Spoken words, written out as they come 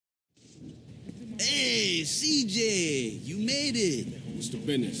CJ, you made it. What's the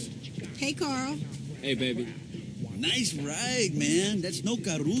business? Hey, Carl. Hey, baby. Nice ride, man. That's no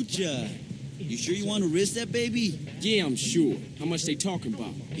carucha. You sure you want to risk that, baby? Yeah, I'm sure. How much they talking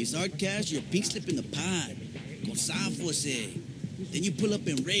about? It's hard cash, your pink slip in the pod. Con Safose. Then you pull up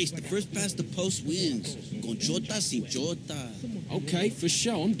and race. The first past the post wins. Con chota sin chota. Okay, for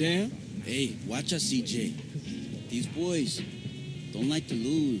sure. I'm down. Hey, watch us, CJ. These boys don't like to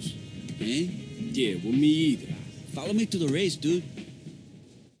lose, eh? Yeah, well, me either. Follow me to the race, dude.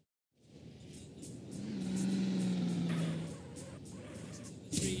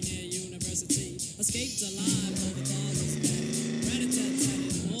 Escaped alive, all the dogs scattered.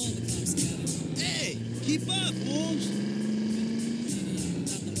 Rat-a-tat-tat, all the cops scattered. Hey, keep up, Holmes.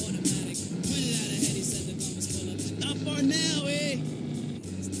 Got the automatic, pointed out ahead, he said the gun was full of. Not far now, eh?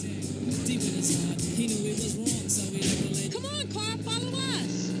 Deep in his heart, he knew he was wrong, so he let the lady. Come on, Carl, follow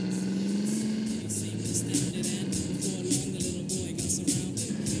us. He seemed astounded, and before long the little boy got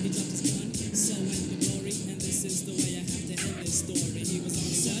surrounded. He dropped his gun, so went the glory, and this is the way I have to end this story. He was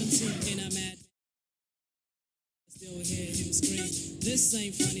only 17 in a mad. Still hear him scream. This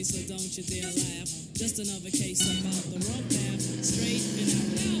ain't funny, so don't you dare laugh. Just another case about the wrong path. Straight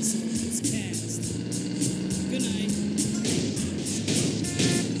and out, so it's cast. Good night.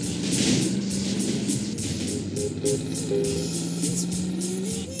 Well done.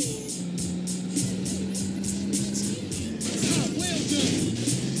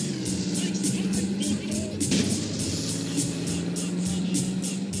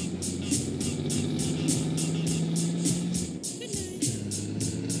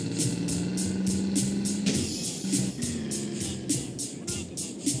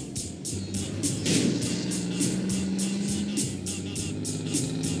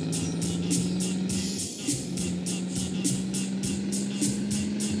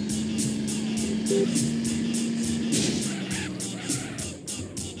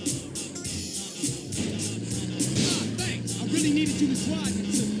 Thanks. I really needed you to drive it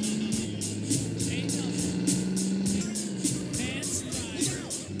to me. Ain't nothing. Hands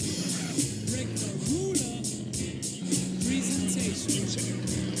right. Rick the Ruler. Presentation.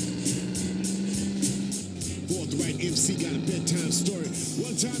 Forthright MC got a bedtime story.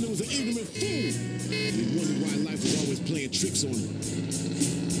 One time there was an ignorant fool. He wondered why life was always playing tricks on him.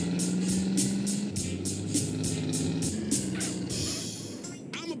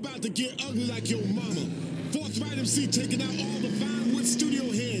 I'm about to get ugly like your mama. Forthright MC taking out all the Vinewood studio